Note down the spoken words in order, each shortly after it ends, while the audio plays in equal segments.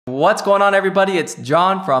What's going on, everybody? It's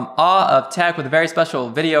John from Awe of Tech with a very special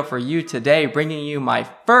video for you today, bringing you my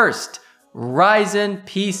first Ryzen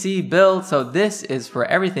PC build. So this is for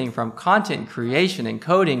everything from content creation and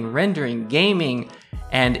coding, rendering, gaming,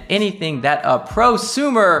 and anything that a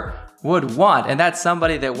prosumer would want. And that's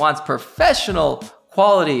somebody that wants professional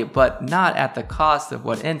quality, but not at the cost of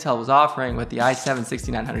what Intel was offering with the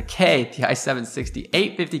i7-6900K, the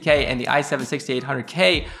i7-6850K, and the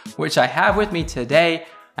i7-6800K, which I have with me today.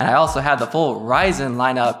 And I also have the full Ryzen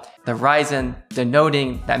lineup, the Ryzen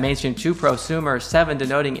denoting that mainstream true prosumer, 7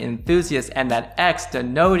 denoting enthusiast, and that X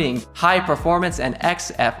denoting high performance and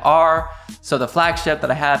XFR. So the flagship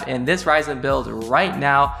that I have in this Ryzen build right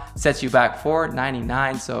now sets you back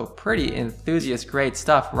 $499. So pretty enthusiast grade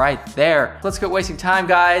stuff right there. Let's quit wasting time,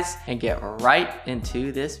 guys, and get right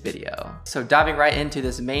into this video. So diving right into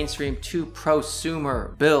this mainstream to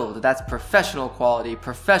prosumer build, that's professional quality,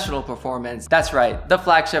 professional performance. That's right, the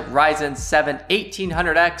flagship Ryzen 7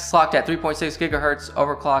 1800X, clocked at 3.6 gigahertz,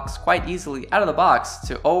 overclocks quite easily out of the box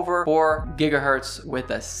to over 4 gigahertz with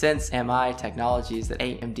the Sense MI technologies that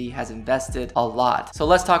AMD has invested a lot. So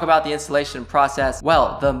let's talk about the installation process.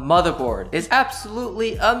 Well, the motherboard is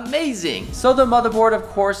absolutely amazing. So the motherboard, of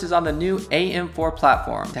course, is on the new AM4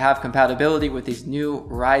 platform to have compatibility with these new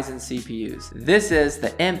Ryzen CPUs. This is the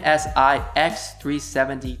MSI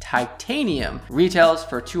X370 Titanium, retails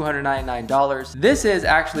for $299. This is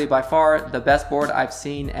actually by far the best board I've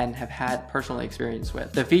seen and have had personal experience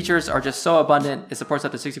with. The features are just so abundant. It supports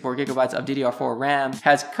up to 64 gigabytes of DDR4 RAM,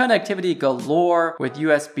 has connectivity galore with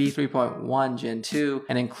USB 3.1 Gen 2,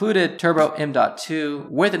 and included Turbo M.2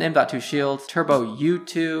 with an M.2 shield, Turbo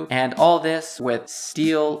U2, and all this with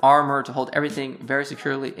steel armor to hold everything very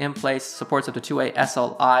securely in place. Supports up to 2-way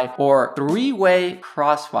SLI or 3-way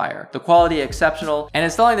crossfire. The quality exceptional, and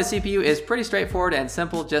installing the CPU is pretty straightforward and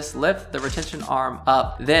simple. Just lift the retention arm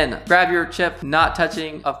up, then grab your chip, not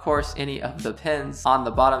touching, of course, any of the pins on the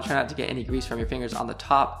bottom. Try not to get any grease from your fingers on the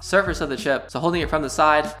top surface of the chip. So holding it from the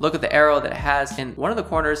side, look at the arrow that it has in one of the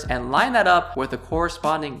corners and line that up with the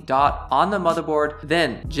corresponding dot on the motherboard,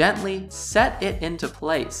 then gently set it into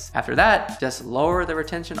place. After that, just lower the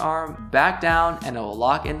retention arm back down and it will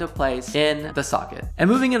lock into place in the socket. And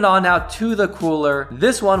moving it on now to the cooler,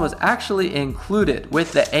 this one was actually included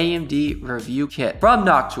with the AMD review kit from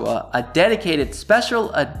Noctua, a dedicated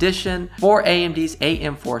special edition for AMD's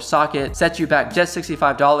AM4 socket, sets you back just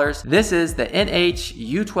 $65. This is the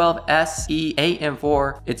NH-U12SE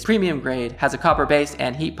AM4. It's premium grade, has a copper base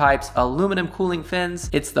and heat pipes, aluminum cooling fins.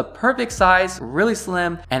 It's the perfect size, really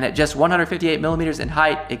slim, and at just 158 millimeters in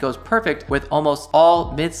height, it goes perfect with almost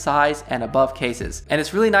all mid-size and above cases. And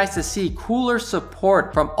it's really nice to see cooler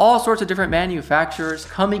support from all sorts of different manufacturers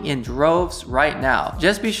coming in droves right now.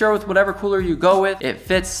 Just be sure with whatever cooler you go with, it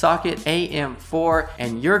fits socket AM4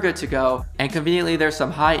 and you're good to go. And conveniently, there's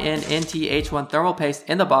some high-end NT-H1 thermal paste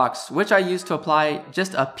in the box, which I use to apply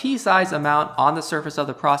just a pea-sized amount on the surface of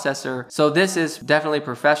the processor. So this is definitely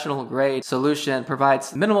professional grade solution,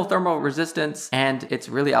 provides minimal thermal resistance, and it's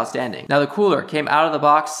really outstanding. Now the cooler came out of the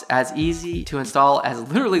box as easy to install as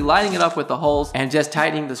literally lining it up with the holes and just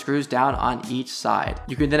tightening the screws down on each side.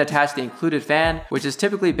 You can then attach the included fan, which is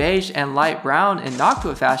typically beige and light brown in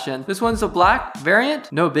Noctua fashion. This one's a black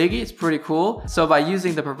variant, no biggie, it's pretty cool. So by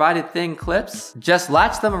using the provided thin clips, just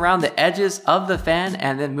latch them around the edges of the fan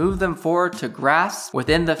and then move them forward to grasp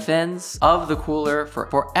within the fins of the cooler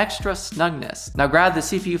for extra snugness. Now grab the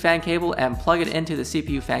CPU fan cable and plug it into the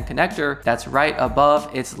CPU fan connector that's right above.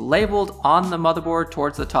 It's labeled on the motherboard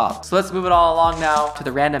towards the top. So let's move it all along now to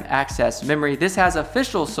the random access memory. This has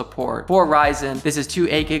official support for Ryzen. This is 2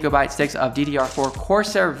 8GB sticks of DDR4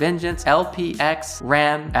 Corsair Vengeance LPX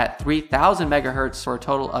RAM at 3000 megahertz for a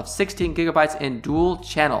total of 16 gigabytes in dual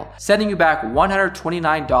channel, setting you back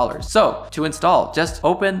 $129. So to install, just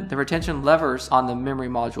open the retention levers on the memory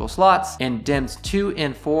module slots in DIMMs 2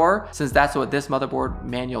 and 4, since that's what this motherboard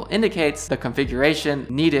manual indicates the configuration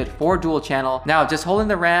needed for dual channel. Now just holding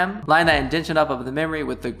the RAM, line that indentation up of the memory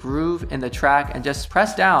with the groove in the track and just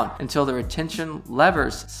press down until the retention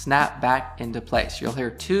levers snap back into place. You'll hear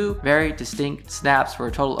 2 very distinct snaps for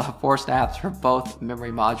a total of 4 snaps for both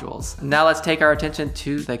memory modules. Now let's take our attention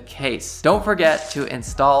to the case. Don't forget to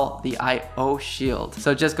install the I/O shield. shield.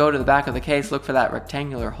 So just go to the back of the case, look for that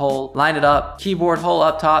rectangular hole, line it up, keyboard hole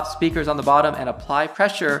up top, speakers on the bottom, and apply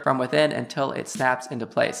pressure from within until it snaps into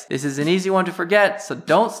place. This is an easy one to forget, so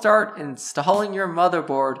don't start installing your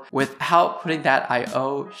motherboard without putting that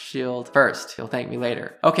I/O shield first. You'll thank me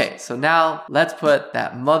later. Okay, so now let's put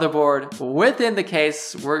that motherboard within the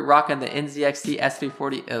case. We're rocking the NZXT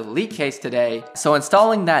S340 Elite case today. So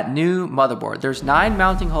installing that new motherboard, there's 9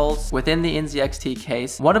 mounting holes within the NZXT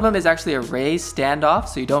case. One of them is actually a raised standoff,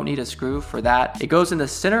 so you don't need a screw for that. It goes in the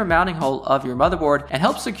center mounting hole of your motherboard and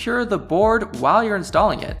helps secure the board while you're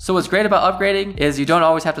installing it. So what's great about upgrading is you don't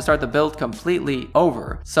always have to start the build completely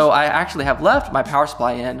over. So I actually have left my power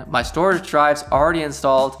supply in, my storage drives already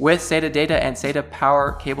installed with SATA data and SATA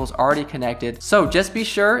power cables already connected. So just be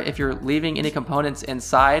sure if you're leaving any components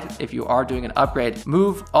inside, if you are doing an upgrade,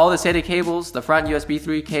 move all the SATA cables, the front USB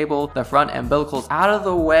 3 cable, the front umbilicals out of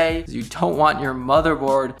the way. You don't want your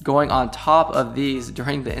motherboard going on top of these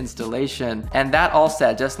during the installation. And that all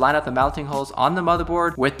said, just line up the mounting holes on the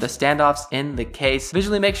motherboard with the standoffs in the case.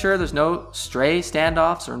 Visually make sure there's no stray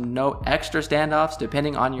standoffs or no extra standoffs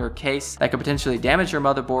depending on your case that could potentially damage your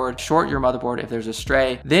motherboard, short your motherboard if there's a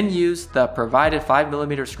stray. Then use the provided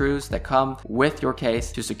 5mm screws that come with your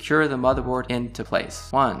case to secure the motherboard into place.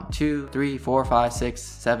 1, 2, 3, 4, 5, 6,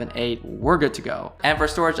 7, 8. We're good to go. And for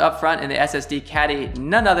storage up front in the SSD caddy,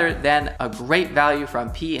 none other than a great value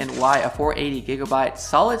from P&Y, a 480GB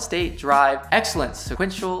solid state drive, excellent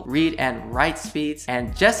sequential read and write speeds,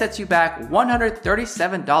 and just sets you back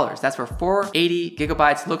 $137. That's for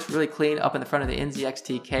 480GB. Looks really clean up in the front of the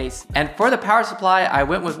NZXT case. And for the power supply, I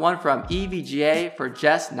went with one from EVGA for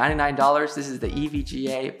just $99. This is the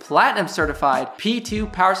EVGA Platinum Certified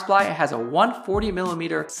P2 power supply. It has a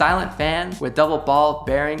 140mm silent fan with double ball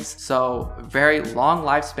bearings, so very long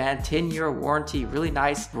lifespan, 10-year warranty, really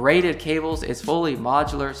nice. Braided cables, it's fully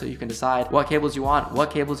modular, so you can decide what cables you want,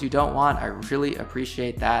 what cables you don't want. I really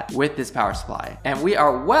appreciate that with this power supply. And we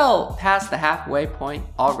are well past the halfway point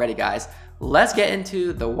already, guys. Let's get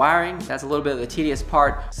into the wiring. That's a little bit of the tedious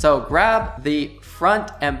part. So grab the front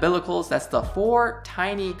umbilicals. That's the 4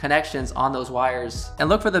 tiny connections on those wires. And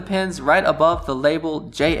look for the pins right above the label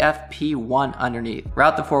JFP1 underneath.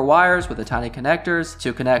 Route the 4 wires with the tiny connectors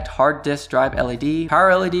to connect hard disk drive LED,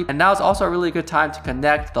 power LED, and now it's also a really good time to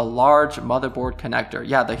connect the large motherboard connector.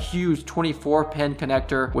 Yeah, the huge 24-pin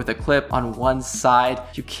connector with a clip on one side.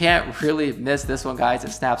 You can't really miss this one, guys.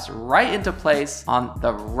 It snaps right into place on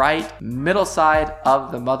the right middle side of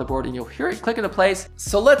the motherboard, and you'll hear it click into place.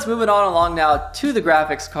 So let's move it on along now to the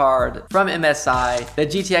graphics card from MSI, the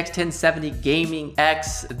GTX 1070 Gaming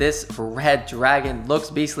X. This red dragon looks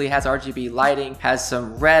beastly, has RGB lighting, has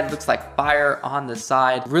some red, looks like fire on the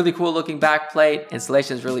side. Really cool looking backplate.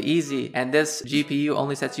 Installation is really easy, and this GPU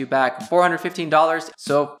only sets you back $415.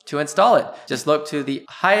 So to install it, just look to the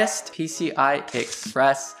highest PCI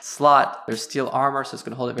Express slot. There's steel armor, so it's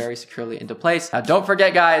going to hold it very securely into place. Now don't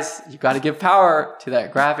forget, guys, you got to give power to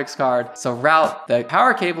that graphics card. So route the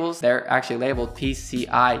power cables. They're actually labeled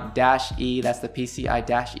PCI-E. That's the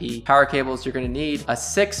PCI-E power cables. You're going to need a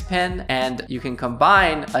 6-pin, and you can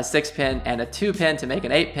combine a 6-pin and a 2-pin to make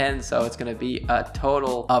an 8-pin. So it's going to be a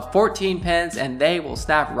total of 14 pins, and they will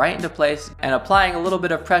snap right into place. And applying a little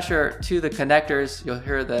bit of pressure to the connectors, you'll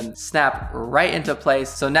hear them snap right into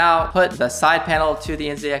place. So now put the side panel to the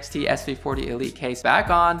NZXT S340 Elite case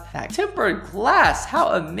back on. That tempered glass, how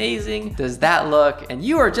amazing does that look? And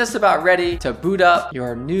you are just about ready to boot up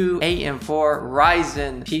your new AM4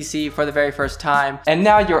 Ryzen PC for the very first time. And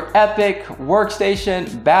now your epic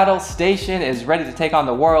workstation battle station is ready to take on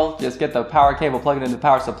the world. Just get the power cable, plug it into the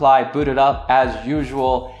power supply, boot it up as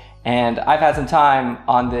usual. And I've had some time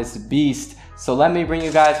on this beast, so let me bring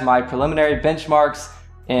you guys my preliminary benchmarks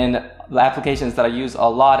in the applications that I use a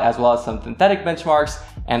lot, as well as some synthetic benchmarks,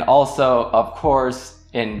 and also, of course,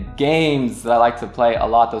 in games that I like to play a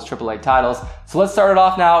lot, those AAA titles. So let's start it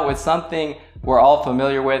off now with something we're all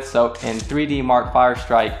familiar with. So in 3D Mark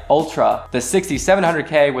FIRESTRIKE Ultra, the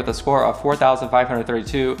 6700K with a score of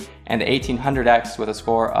 4,532 and the 1800X with a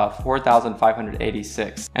score of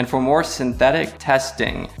 4,586. And for more synthetic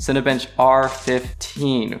testing, CINEBENCH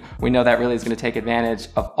R15. We know that really is going to take advantage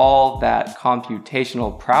of all that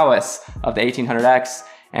computational prowess of the 1800X.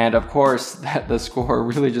 And of course, the score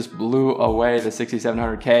really just blew away the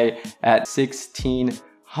 6700K at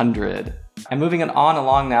 1600. And moving it on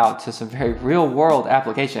along now to some very real world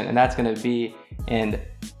application, and that's going to be in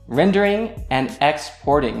rendering and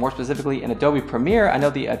exporting, more specifically in Adobe Premiere. I know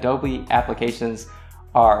the Adobe applications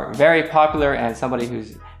are very popular, and somebody who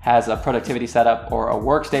has a productivity setup or a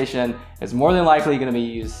workstation is more than likely going to be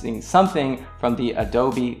using something from the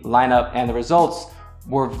Adobe lineup, and the results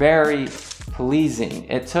were very pleasing.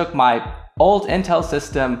 It took my old Intel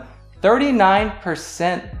system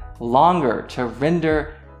 39% longer to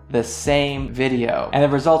render the same video. And the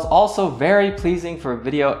results also very pleasing for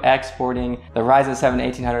video exporting. The Ryzen 7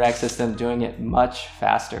 1800X system doing it much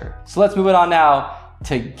faster. So let's move it on now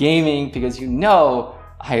to gaming, because you know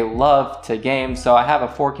I love to game. So I have a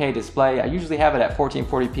 4K display. I usually have it at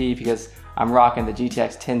 1440p because I'm rocking the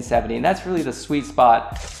GTX 1070, and that's really the sweet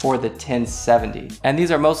spot for the 1070. And these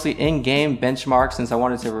are mostly in-game benchmarks since I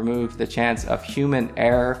wanted to remove the chance of human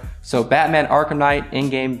error. So Batman Arkham Knight,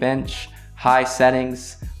 in-game bench, high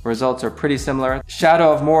settings, results are pretty similar.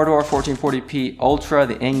 Shadow of Mordor 1440p Ultra,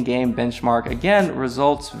 the in-game benchmark, again,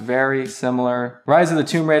 results very similar. Rise of the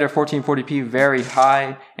Tomb Raider 1440p, very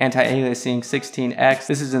high. Anti-aliasing 16x.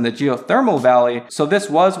 This is in the geothermal valley. So this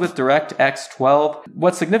was with DirectX 12.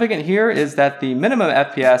 What's significant here is that the minimum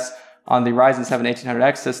FPS on the Ryzen 7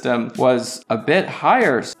 1800X system was a bit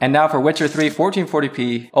higher. And now for Witcher 3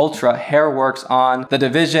 1440p Ultra, HAIRWORKS on. The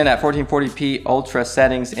Division at 1440p Ultra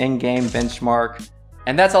settings, in-game benchmark.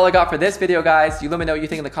 And that's all I got for this video, guys. You let me know what you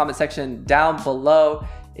think in the comment section down below.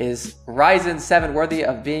 Is Ryzen 7 worthy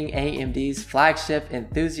of being AMD's flagship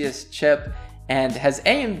enthusiast chip? And has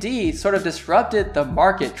AMD sort of disrupted the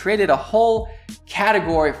market, created a whole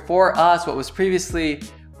category for us, what was previously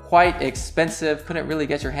quite expensive, couldn't really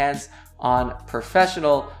get your hands on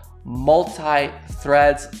professional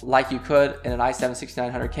multi-threads like you could in an i7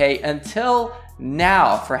 6900K until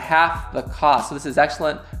now for half the cost. So this is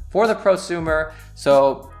excellent for the prosumer.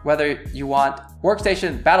 So whether you want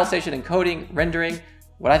workstation, battle station, encoding, rendering,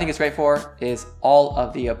 what I think it's great for is all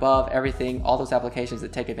of the above, everything, all those applications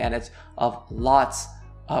that take advantage of lots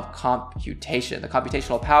of computation. The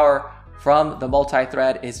computational power from the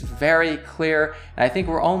multi-thread is very clear. And I think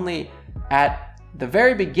we're only at the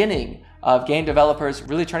very beginning of game developers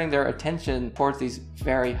really turning their attention towards these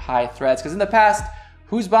very high threads. Because in the past,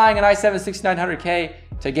 who's buying an i7 6900K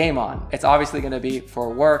to game on? It's obviously going to be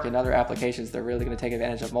for work and other applications. They're really going to take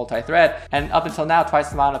advantage of multi-thread. And up until now, twice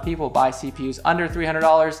the amount of people buy CPUs under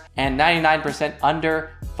 $300 and 99%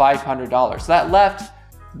 under $500. So that left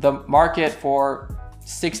the market for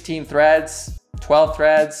 16 threads, 12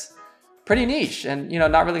 threads, pretty niche, and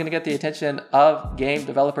not really going to get the attention of game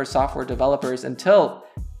developers, software developers until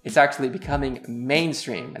it's actually becoming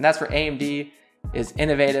mainstream. And that's where AMD is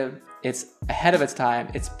innovative. It's ahead of its time.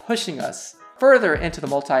 It's pushing us further into the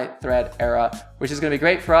multi-thread era, which is going to be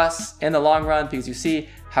great for us in the long run because you see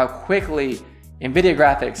how quickly NVIDIA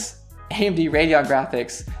graphics, AMD Radeon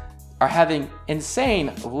graphics are having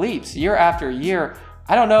insane leaps year after year.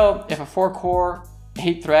 I don't know if a 4-core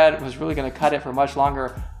 8-thread was really going to cut it for much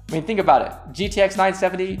longer. I mean, think about it. GTX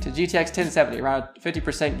 970 to GTX 1070, around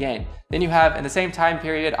 50% gain. Then you have, in the same time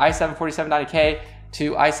period, i7 4790K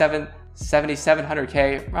to i7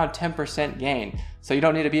 7700K, around 10% gain. So you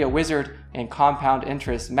don't need to be a wizard in compound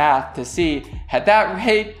interest math to see at that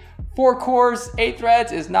rate, 4 cores, 8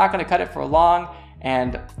 threads is not going to cut it for long,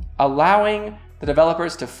 and allowing the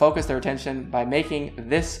developers to focus their attention by making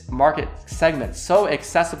this market segment so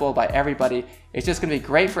accessible by everybody. It's just going to be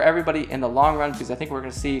great for everybody in the long run because I think we're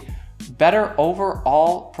going to see better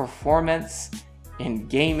overall performance in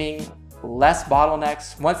gaming, less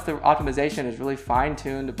bottlenecks. Once the optimization is really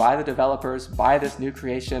fine-tuned by the developers, by this new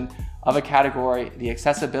creation of a category, the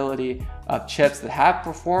accessibility of chips that have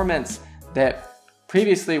performance that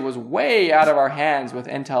previously was way out of our hands with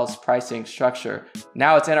Intel's pricing structure.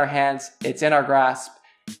 Now it's in our hands, it's in our grasp,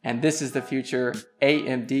 and this is the future.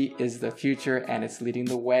 AMD is the future, and it's leading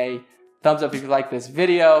the way. Thumbs up if you like this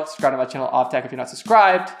video. Subscribe to my channel, Off Tech, if you're not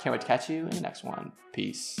subscribed. Can't wait to catch you in the next one.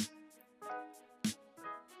 Peace.